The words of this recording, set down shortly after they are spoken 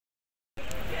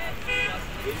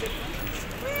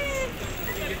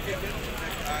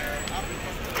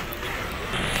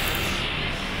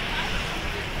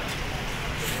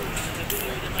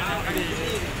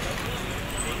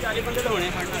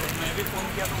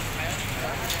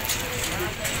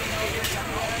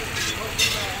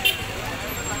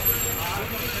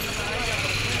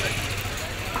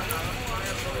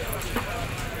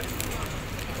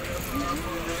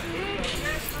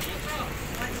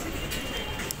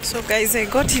So guys, I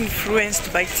got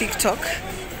influenced by TikTok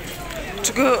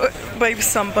to go buy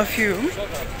some perfume,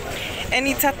 and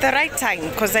it's at the right time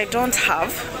because I don't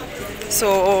have.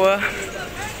 So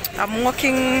I'm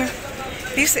walking.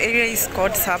 This area is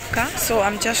called Sabhkar, so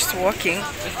I'm just walking.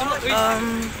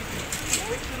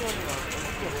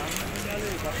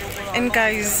 And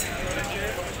guys,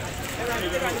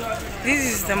 this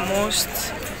is the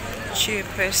most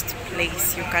cheapest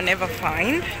place you can ever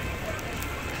find,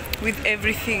 with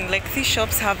everything. Like, these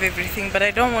shops have everything, but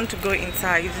I don't want to go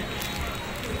inside.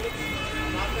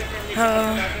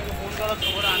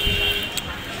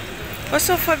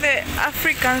 Also, for the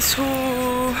Africans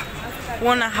who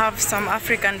wanna have some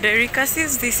African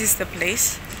delicacies, this is the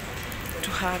place to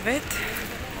have it.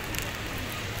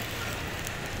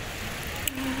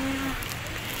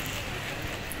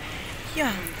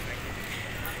 Yeah,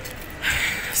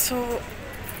 so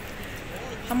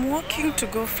I'm walking to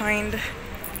go find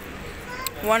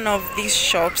one of these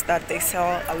shops that they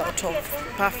sell a lot of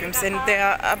perfumes, and they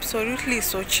are absolutely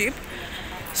so cheap.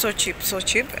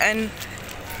 And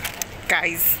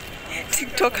guys,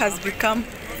 TikTok has become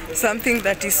something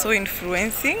that is so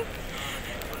influencing,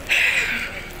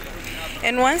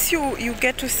 and once you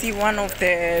get to see one of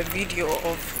the video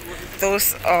of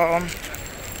those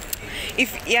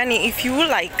if you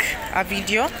like a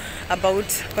video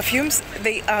about perfumes,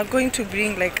 they are going to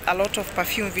bring like a lot of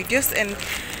perfume videos, and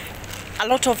a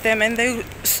lot of them, and they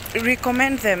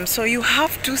recommend them, so you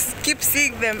have to keep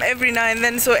seeing them every now and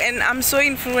then. So, and I'm so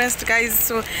influenced, guys,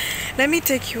 so let me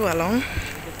take you along.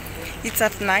 It's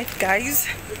at night, guys.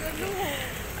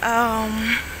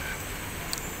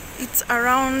 It's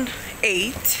around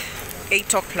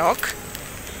 8 o'clock.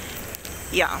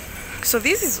 Yeah, so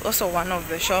this is also one of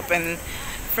the shop, and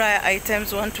fryer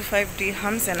items 1 to 5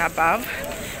 dirhams and above,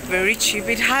 very cheap.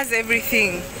 It has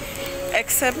everything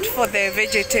except for the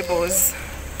vegetables.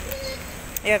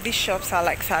 Yeah, these shops are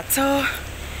like that. So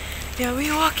yeah,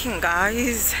 we're walking,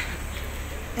 guys,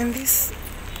 and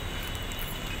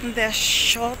there are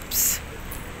shops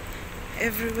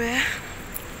everywhere.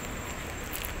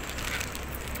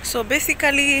 So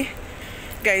basically,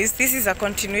 guys, this is a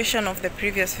continuation of the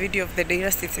previous video of the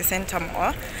Deira City Center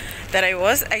Mall that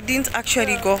I didn't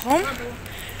actually go home.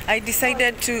 I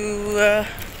decided to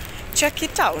check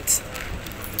it out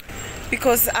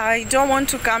because I don't want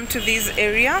to come to this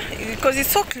area because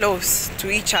it's so close to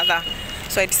each other.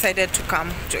 So I decided to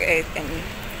come to it and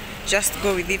just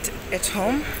go with it at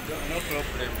home.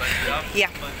 Yeah.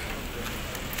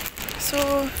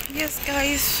 So yes,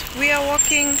 guys, we are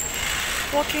walking,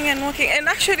 and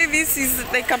actually this is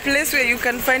like a place where you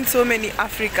can find so many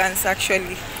Africans.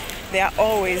 Actually, they are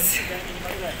always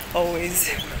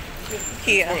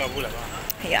here.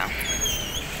 Yeah,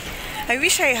 I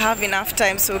wish I have enough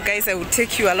time, so guys, I will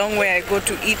take you along where I go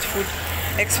to eat food,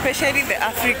 especially the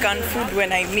African food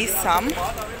when I miss some.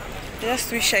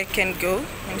 Just wish I can go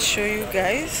and show you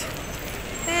guys.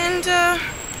 And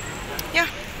yeah,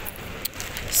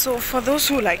 so for those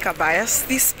who like abayas,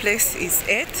 this place is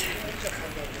it.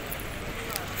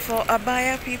 For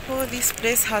abaya people, this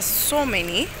place has so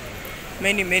many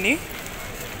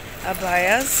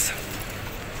abayas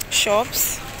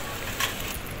shops.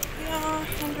 Yeah,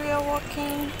 and we are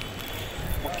walking,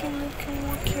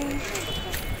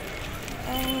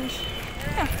 and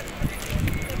yeah.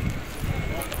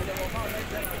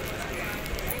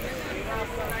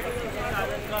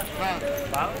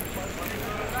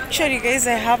 Actually, guys,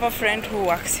 I have a friend who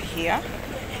works here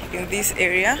in this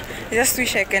area. I just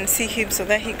wish I can see him so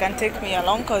that he can take me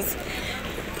along, because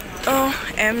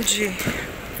OMG,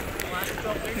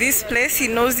 this place, he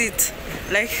knows it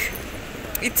like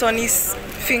it's on his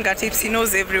fingertips. He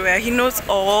knows everywhere. He knows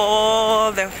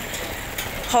all the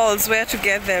halls, where to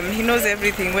get them. He knows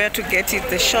everything, where to get it,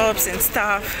 the shops and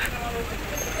stuff.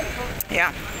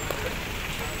 Yeah.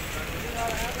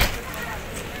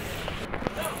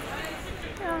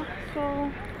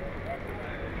 So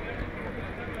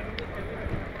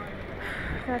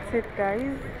that's it,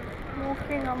 guys.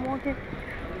 I'm walking.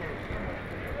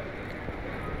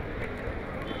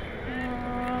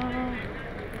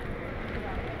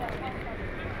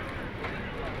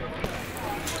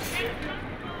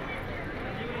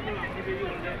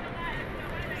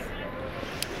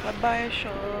 Abaya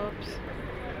shops.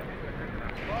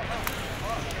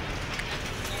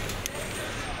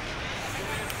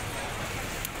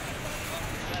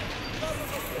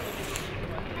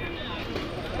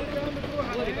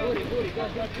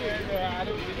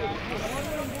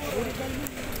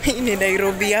 Hii ni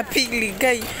Nairobi ya pili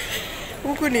guy.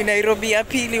 Huku ni Nairobi ya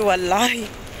pili wallahi.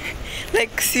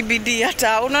 Like CBD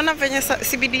hata unaona venye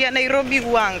CBD ya Nairobi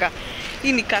huanga.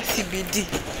 Hii ni ka CBD.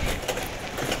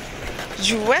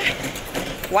 Jue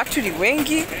watu ni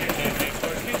wengi.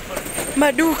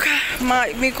 Maduka,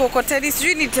 mikokoteni,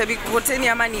 sijui niite mikokoteni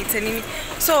ama niite nini.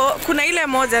 So kuna ile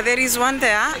moja, there is one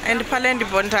there and pale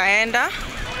ndipo nitaenda.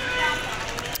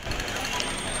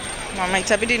 Mama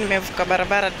itabidi nimevuka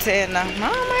barabara tena.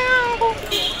 Mama yangu.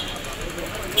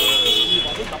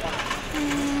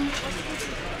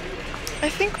 I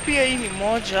think pia hii ni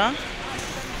moja.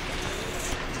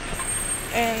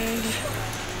 And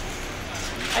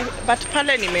but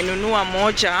pale nimenunua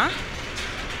moja.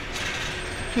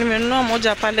 Nimenunua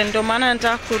moja pale ndio maana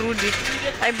nataka kurudi.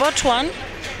 I bought one.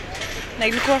 Na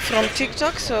ilikuwa from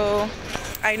TikTok, so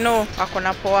I know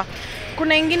hakuna poa.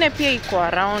 Kuna ingine pia iko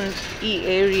around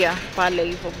hii area pale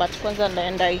hivyo, but kwanza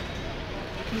ndaenda hii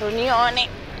ndo nione.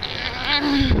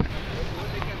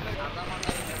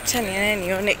 Acha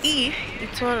nione hii.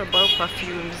 It's all about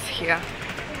perfumes here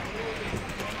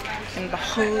and the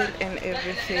hood and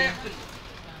everything.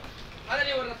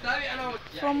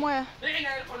 From where?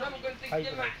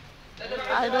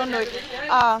 I don't know.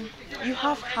 You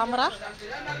have camera?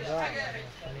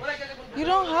 You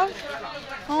don't have?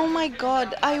 Oh my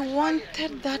god, I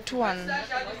wanted that one.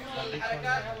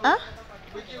 Huh?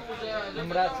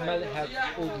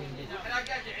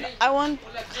 I want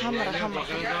camera.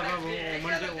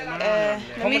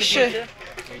 Let me show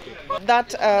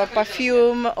that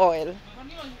perfume oil.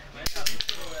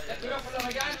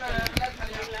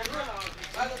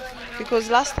 Because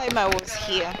last time I was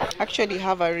here, I actually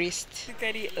have a wrist.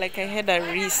 Like I had a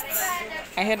wrist.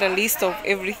 I had a list of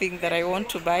everything that I want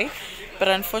to buy, but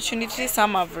unfortunately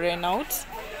some have ran out.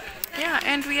 Yeah,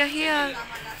 and we are here.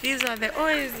 These are the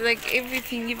oils, like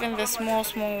everything, even the small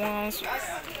ones.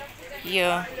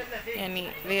 Yeah, and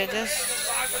they are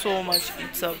just so much.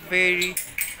 It's a very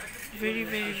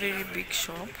big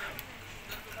shop.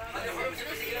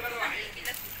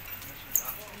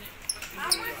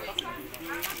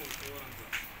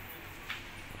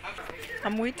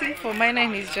 I'm waiting for mine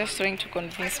and he's just trying to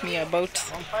convince me about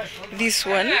this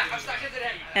one,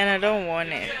 and I don't want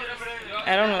it.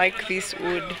 I don't like this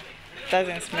wood. It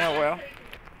doesn't smell well.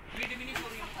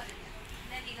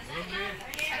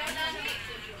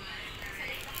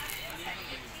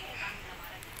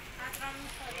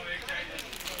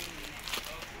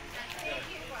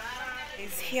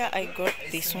 Here I got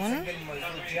this one.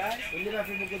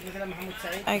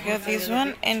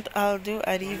 And I'll do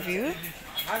a review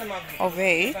of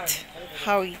it,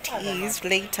 how it is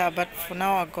later, but for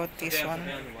now I got this one,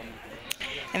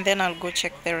 and then I'll go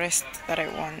check the rest that I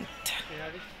want.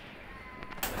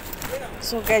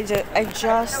 So guys, I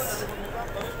just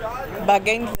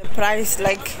bargained the price,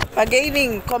 like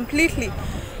bargaining completely,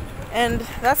 and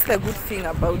that's the good thing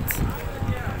about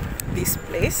this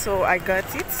place. So I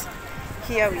got it.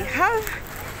 Here we have,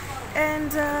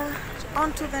 and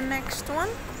on to the next one.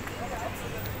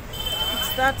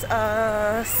 It's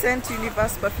that Scent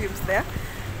Universe perfumes there.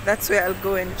 That's where I'll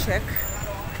go and check.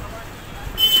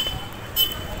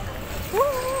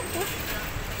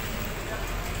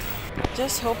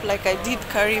 Just hope like I did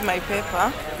carry my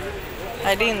paper.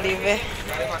 I didn't leave it.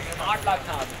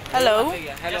 Hello.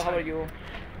 Hello, how are you?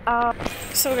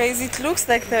 So guys, it looks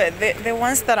like the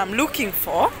ones that I'm looking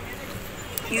for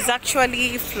is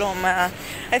actually from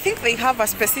I think they have a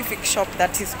specific shop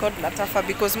that is called Latafa,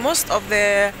 because most of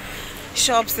the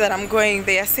shops that I'm going,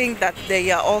 they are saying that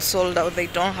they are all sold out, they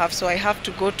don't have, so I have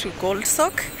to go to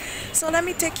Goldsouk. So let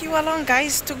me take you along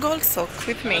guys to Goldsouk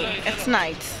with me. It's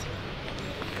nice.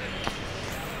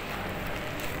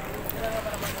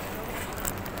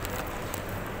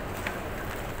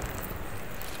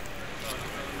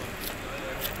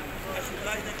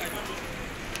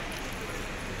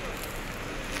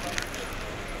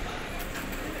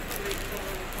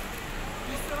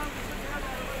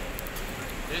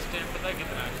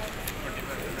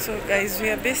 So guys, we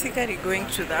are basically going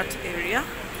to that area,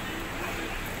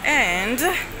 and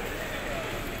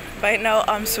by now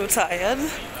I'm so tired.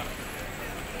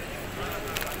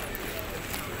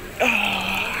 Oh,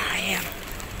 I am,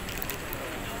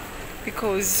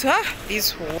 because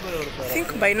this whole, I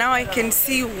think by now I can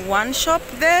see one shop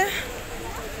there,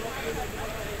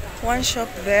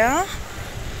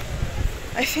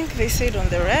 I think they said on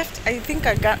the left. I think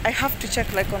I have to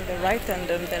check like on the right and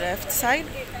on the left side.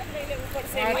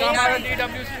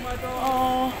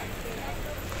 Oh,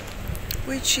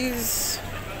 which is,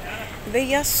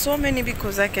 there are so many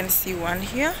because I can see one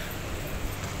here.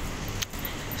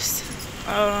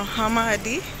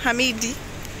 Hamidi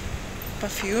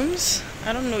perfumes.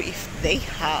 I don't know if they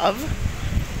have.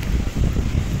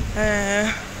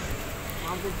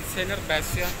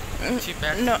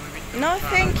 No,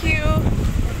 thank you.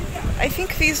 I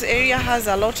think this area has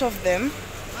a lot of them.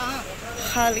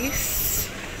 Khalis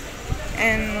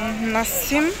and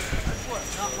Nassim.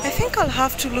 I think I'll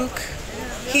have to look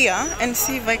here and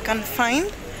see if I can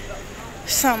find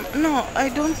some. No, I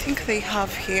don't think they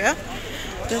have here.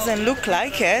 Doesn't look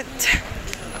like it.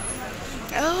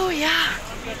 Oh yeah,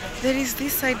 there is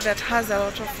this side that has a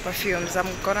lot of perfumes. I'm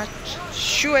gonna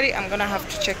have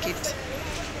to check it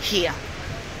here,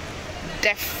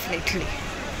 definitely.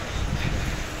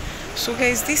 So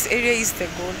guys, this area is the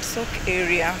Goldsouk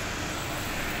area.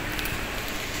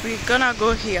 We're gonna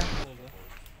go here.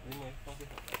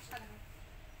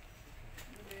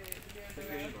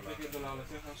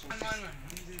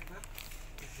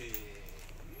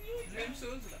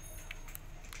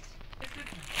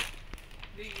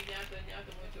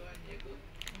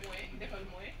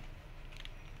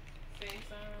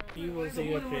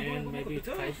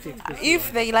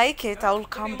 If they like it, I will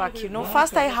come back, you know.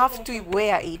 First I have to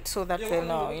wear it so that they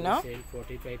know, you know.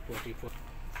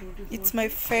 It's my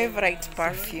favorite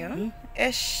perfume.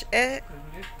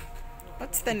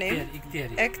 What's the name?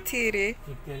 Ektiri.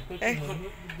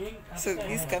 So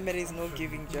this camera is not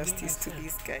giving justice to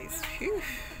these guys. Phew.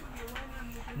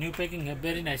 New packing, a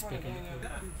very nice packing.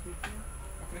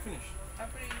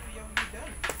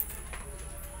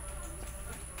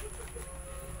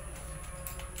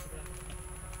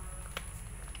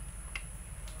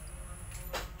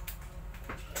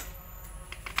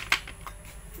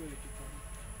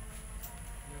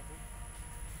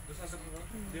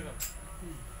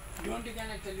 You want to, can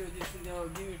I tell you this? They will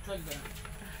give you 12 dirham.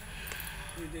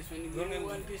 This when you give me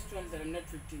one piece 12 dirham, not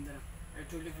 15 dirham. I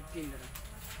told you 15 dirham.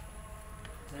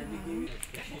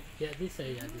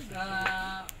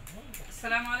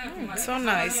 So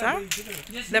nice, huh?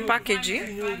 The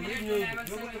packaging.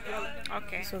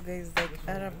 Okay. So guys, like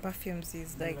Arab perfumes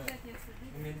is like,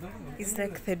 it's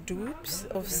like the dupes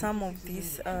of some of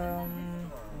these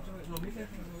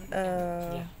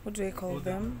what do I call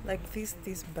them? Like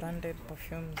these branded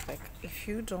perfumes. Like if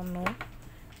you don't know,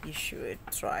 you should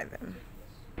try them.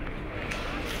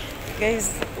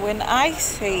 Guys, when I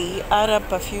say Arab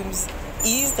perfumes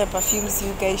is the perfumes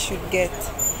you guys should get,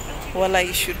 well,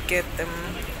 I should get them.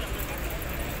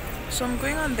 So I'm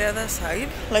going on the other side,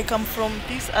 like I'm from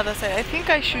this other side. I think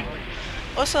I should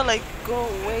also like go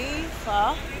way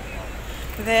far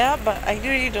there, but I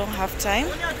really don't have time.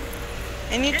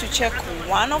 I need to check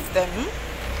one of them,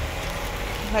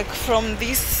 like from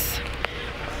this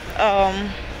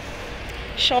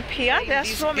shop here.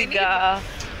 There's so many. So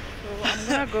I'm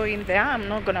gonna go in there. I'm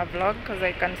not gonna vlog because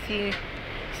I can see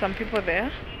some people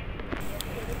there.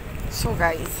 So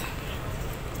guys,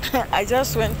 I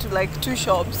just went to like 2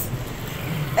 shops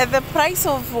and the price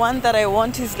of one that I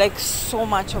want is like so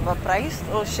much overpriced.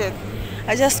 Oh shit,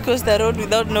 I just crossed the road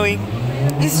without knowing.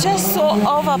 It's just so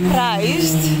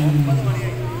overpriced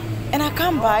and I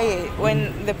can't buy it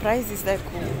when the price is like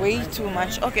way too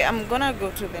much. Okay, I'm gonna go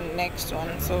to the next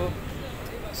one so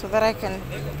that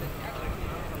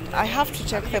I have to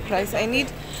check the price. I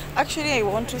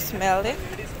want to smell it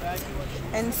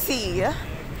and see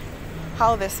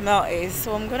how the smell is.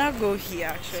 So I'm gonna go here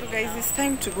actually. So guys, it's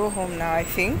time to go home now, I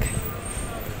think.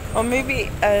 Or maybe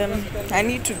I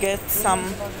need to get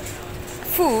some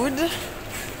food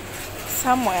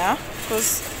somewhere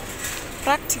because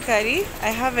practically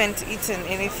I haven't eaten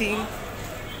anything.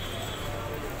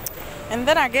 And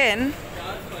then again,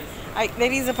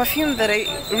 there is a perfume that I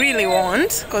really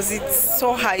want because it's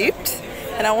so hyped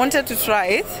and I wanted to try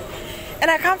it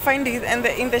and I can't find it, and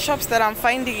in the shops that I'm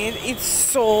finding it, it's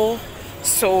so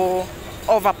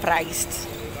overpriced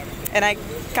and I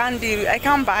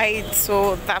can't buy it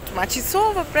so that much. It's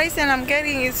so overpriced and I'm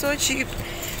getting it so cheap,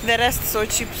 the rest so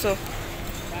cheap, so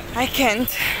I can't.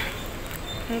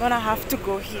 I'm gonna have to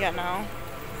go here now.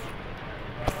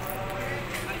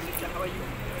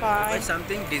 Fine. Buy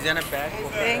something, designer bag.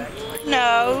 Okay.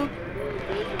 No.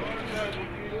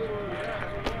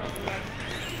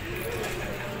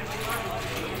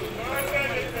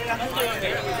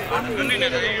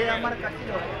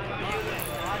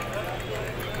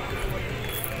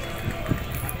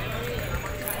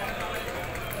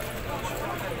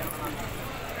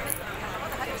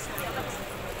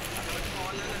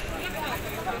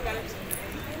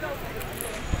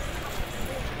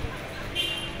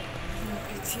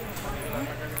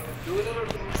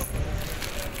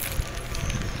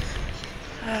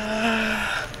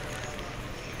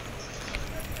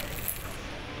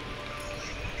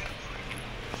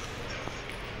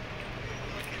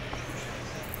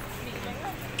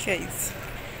 Guys,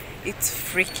 it's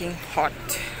freaking hot.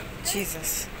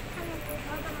 Jesus,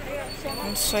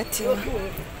 I'm sweating.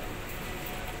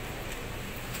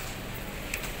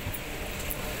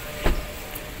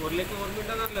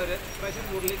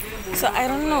 So I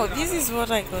don't know, this is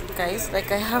what I got, guys.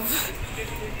 Like, I have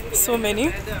so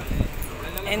many,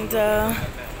 and I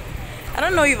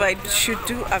don't know if I should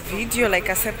do a video, like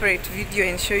a separate video,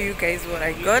 and show you guys what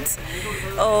I got,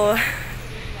 or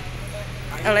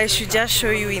I should just show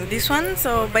you in this one.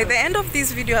 So by the end of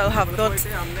this video I'll have thought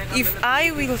if I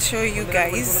will show you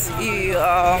guys,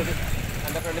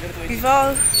 if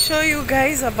I'll show you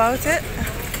guys about it,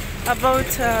 about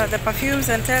the perfumes,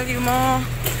 and tell you more.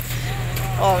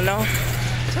 Oh no.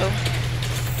 So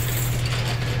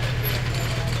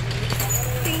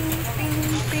ping,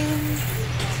 ping, ping.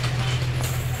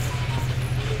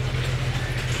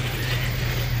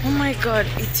 Oh my god,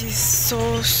 it is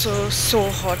so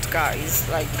hot, guys.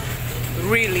 Like,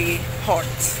 really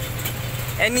hot.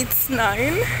 And it's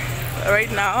 9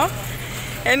 right now,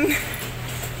 and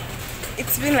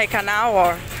it's been like an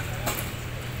hour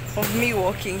of me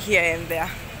walking here and there.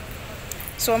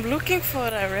 So I'm looking for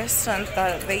a restaurant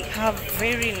that they have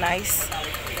very nice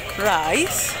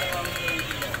rice,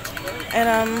 and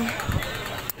I'm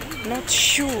not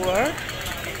sure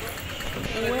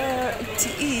where it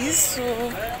is,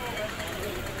 so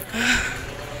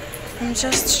I'm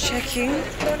just checking.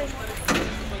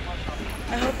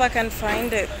 I hope I can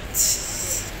find it.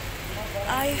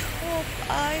 I hope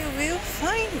I will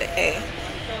find it.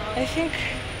 I think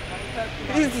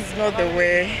this is not the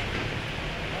way.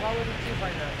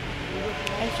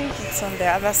 I think it's on the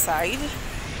other side.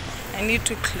 I need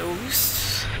to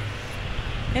close.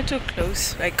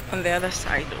 Like on the other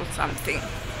side or something.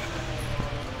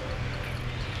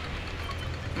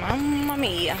 Mamma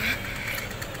mia.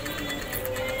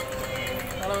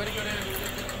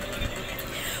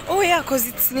 Oh yeah, because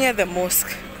it's near the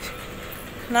mosque.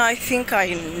 Now I think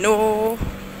I know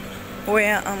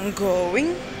where I'm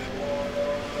going.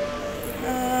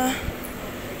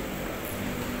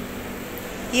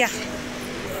 Yeah,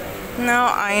 now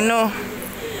I know.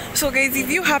 So guys, if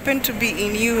you happen to be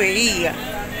in UAE,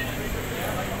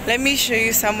 let me show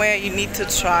you somewhere you need to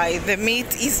try. The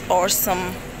meat is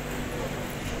awesome,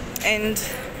 and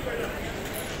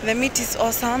the meat is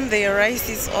awesome, the rice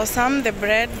is awesome, the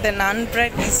bread, the naan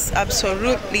bread is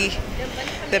absolutely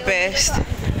the best.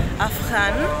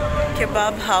 Afghan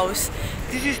kebab house,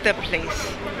 this is the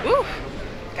place. Ooh.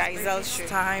 Guys, I'll show you.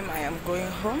 Time I am going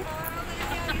home.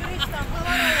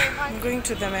 I'm going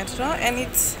to the metro and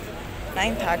it's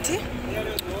 9:30.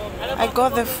 I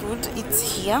got the food, it's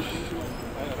here,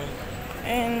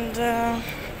 and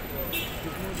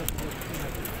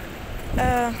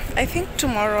I think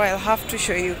tomorrow I'll have to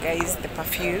show you guys the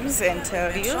perfumes and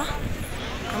tell you.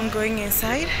 I'm going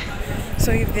inside,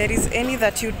 so if there is any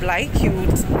that you'd like,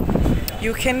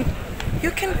 you can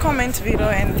comment below,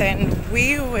 and then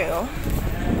we will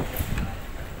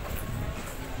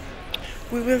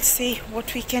see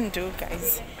what we can do,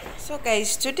 guys. So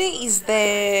guys, today is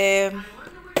the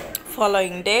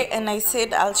following day, and I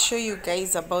said I'll show you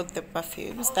guys about the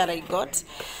perfumes that I got.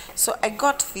 So I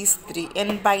got these 3,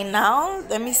 and by now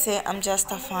let me say I'm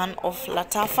just a fan of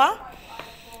Latafa,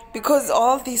 because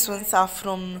all these ones are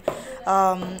from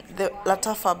the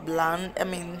Latafa brand, I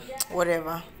mean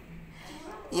whatever,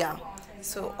 yeah.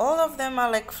 So all of them are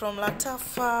like from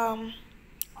Latafa,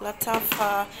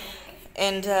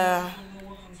 and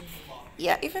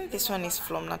yeah, even this one is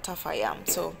from Latafa, yeah.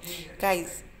 So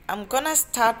guys, I'm gonna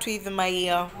start with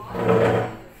my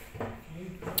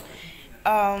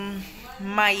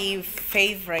my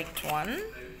favorite one.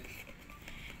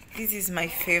 This is my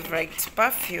favorite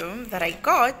perfume that I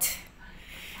got.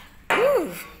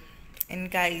 Ooh.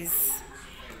 And guys,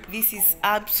 this is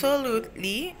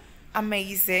absolutely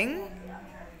amazing.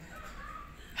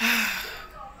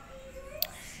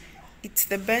 It's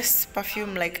the best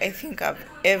perfume, like, I think I've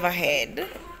ever had.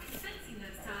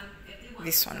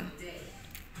 This one.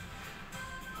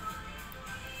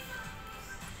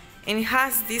 And it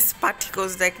has these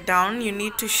particles like down. You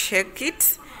need to shake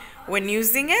it when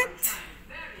using it.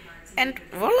 And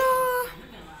voila!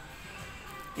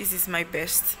 This is my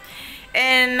best.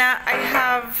 And I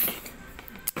have,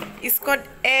 it's called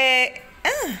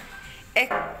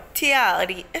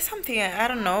Tiari, something, I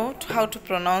don't know how to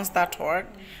pronounce that word,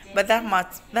 but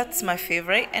that's my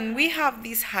favorite. And we have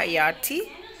this Hayati,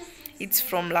 it's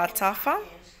from Latafa,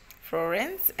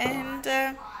 Florence, and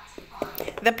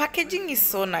the packaging is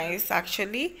so nice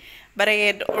actually, but I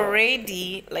had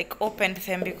already like opened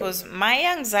them because my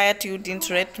anxiety wouldn't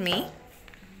let me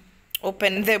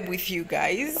open them with you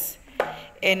guys.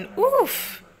 And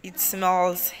oof, it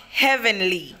smells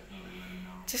heavenly.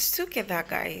 Just look at that,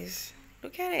 guys.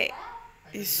 Look at it.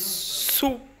 It's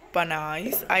super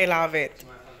nice. I love it.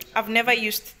 I've never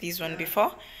used this one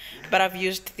before, but I've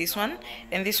used this one,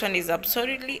 and this one is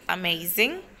absolutely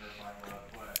amazing.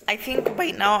 I think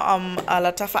by now a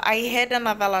Latafa. I had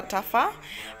another Latafa,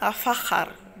 a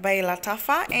Sabhkar by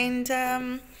Latafa,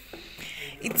 and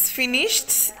it's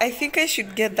finished. I think I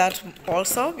should get that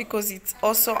also because it's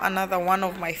also another one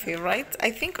of my favorites. I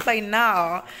think by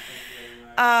now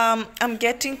I'm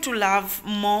getting to love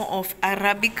more of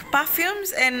Arabic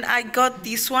perfumes, and I got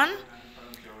this one,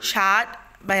 Shad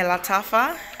by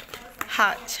Latafa.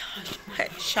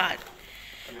 Shad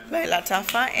by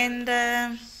Latafa,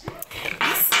 and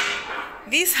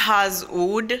this has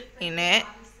wood in it,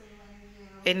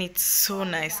 and it's so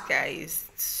nice, guys.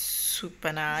 It's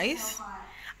super nice.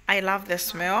 I love the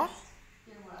smell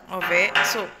of it.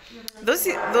 So those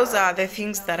are the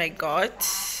things that I got.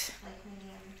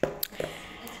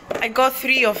 I got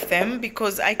 3 of them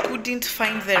because I couldn't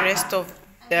find the rest of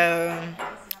the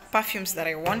perfumes that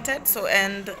I wanted. So,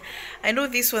 and I know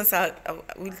these ones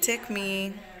will take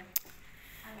me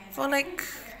for like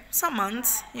some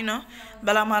months, you know,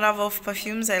 but I'm a lover of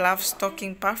perfumes. I love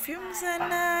stocking perfumes, and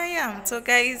yeah. So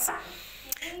guys,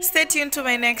 stay tuned to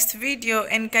my next video,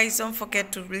 and guys, don't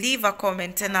forget to leave a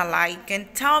comment and a like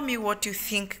and tell me what you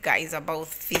think, guys, about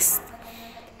this